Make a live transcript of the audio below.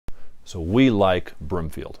So we like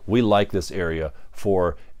Broomfield. We like this area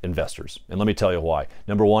for investors. And let me tell you why.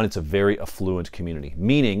 Number one, it's a very affluent community,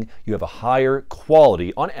 meaning you have a higher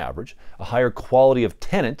quality, on average, a higher quality of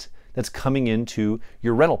tenant that's coming into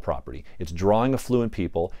your rental property. It's drawing affluent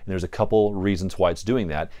people, and there's a couple reasons why it's doing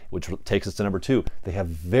that, which takes us to number two. They have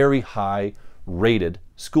very high rated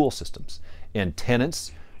school systems. And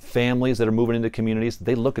tenants, families that are moving into communities,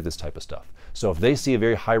 they look at this type of stuff. So if they see a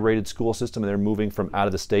very high rated school system and they're moving from out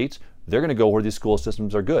of the state, they're going to go where these school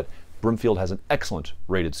systems are good. Broomfield has an excellent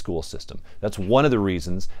rated school system. That's one of the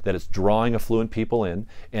reasons that it's drawing affluent people in,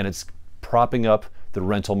 and it's propping up the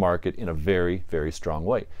rental market in a very, very strong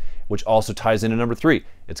way, which also ties into number three.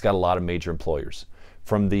 It's got a lot of major employers.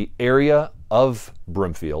 From the area of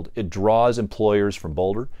Broomfield, it draws employers from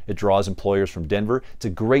Boulder, it draws employers from Denver. It's a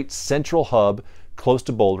great central hub, close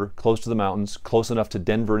to Boulder, close to the mountains, close enough to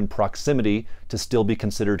Denver in proximity to still be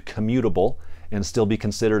considered commutable and still be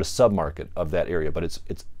considered a submarket of that area. But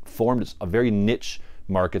it's formed as a very niche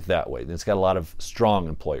market that way. And it's got a lot of strong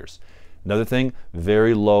employers. Another thing,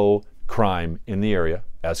 very low crime in the area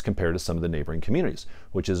as compared to some of the neighboring communities,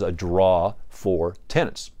 which is a draw for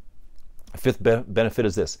tenants. A fifth benefit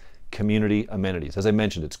is this: community amenities. As I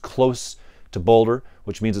mentioned, it's close to Boulder,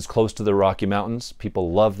 which means it's close to the Rocky Mountains.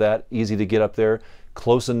 People love that. Easy to get up there.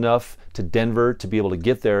 Close enough to Denver to be able to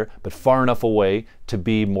get there, but far enough away to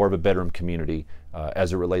be more of a bedroom community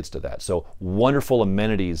as it relates to that. So wonderful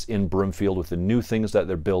amenities in Broomfield with the new things that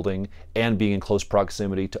they're building and being in close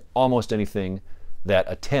proximity to almost anything that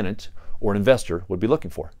a tenant or an investor would be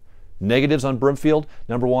looking for. Negatives on Broomfield: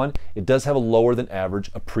 number one, it does have a lower than average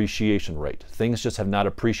appreciation rate. Things just have not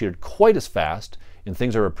appreciated quite as fast, and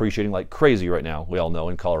things are appreciating like crazy right now, we all know,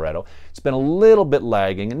 in Colorado. It's been a little bit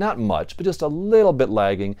lagging, and not much, but just a little bit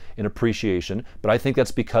lagging in appreciation, but I think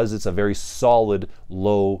that's because it's a very solid,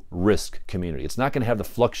 low-risk community. It's not going to have the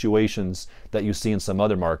fluctuations that you see in some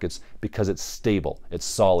other markets because it's stable, it's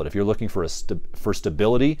solid. If you're looking for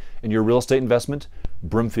stability in your real estate investment,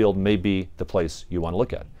 Broomfield may be the place you want to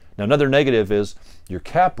look at. Now, another negative is your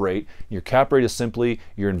cap rate. Your cap rate is simply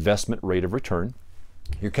your investment rate of return.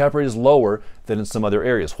 Your cap rate is lower than in some other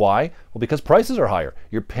areas. Why? Well, because prices are higher.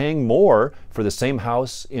 You're paying more for the same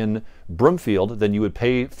house in Broomfield than you would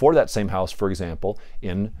pay for that same house, for example,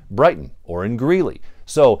 in Brighton or in Greeley.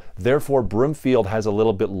 So therefore, Broomfield has a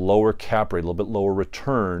little bit lower cap rate, a little bit lower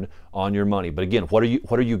return on your money. But again, what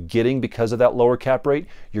are you getting because of that lower cap rate?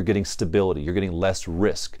 You're getting stability. You're getting less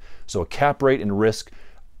risk. So a cap rate and risk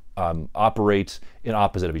operate in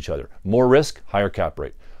opposite of each other. More risk, higher cap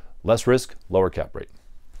rate. Less risk, lower cap rate.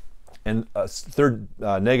 And third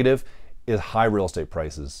negative is high real estate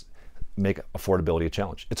prices make affordability a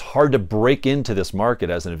challenge. It's hard to break into this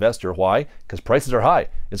market as an investor. Why? Because prices are high.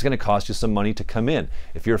 It's going to cost you some money to come in.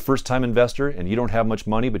 If you're a first-time investor and you don't have much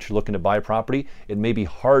money but you're looking to buy a property, it may be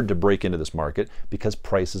hard to break into this market because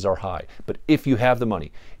prices are high. But if you have the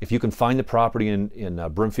money, if you can find the property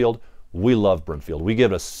in Broomfield, we love Broomfield. We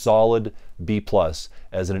give it a solid B+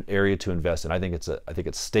 as an area to invest in. I think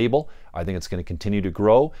it's stable. I think it's going to continue to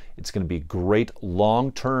grow. It's going to be a great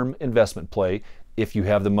long-term investment play. If you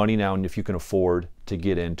have the money now and if you can afford to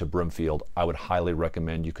get into Broomfield, I would highly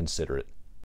recommend you consider it.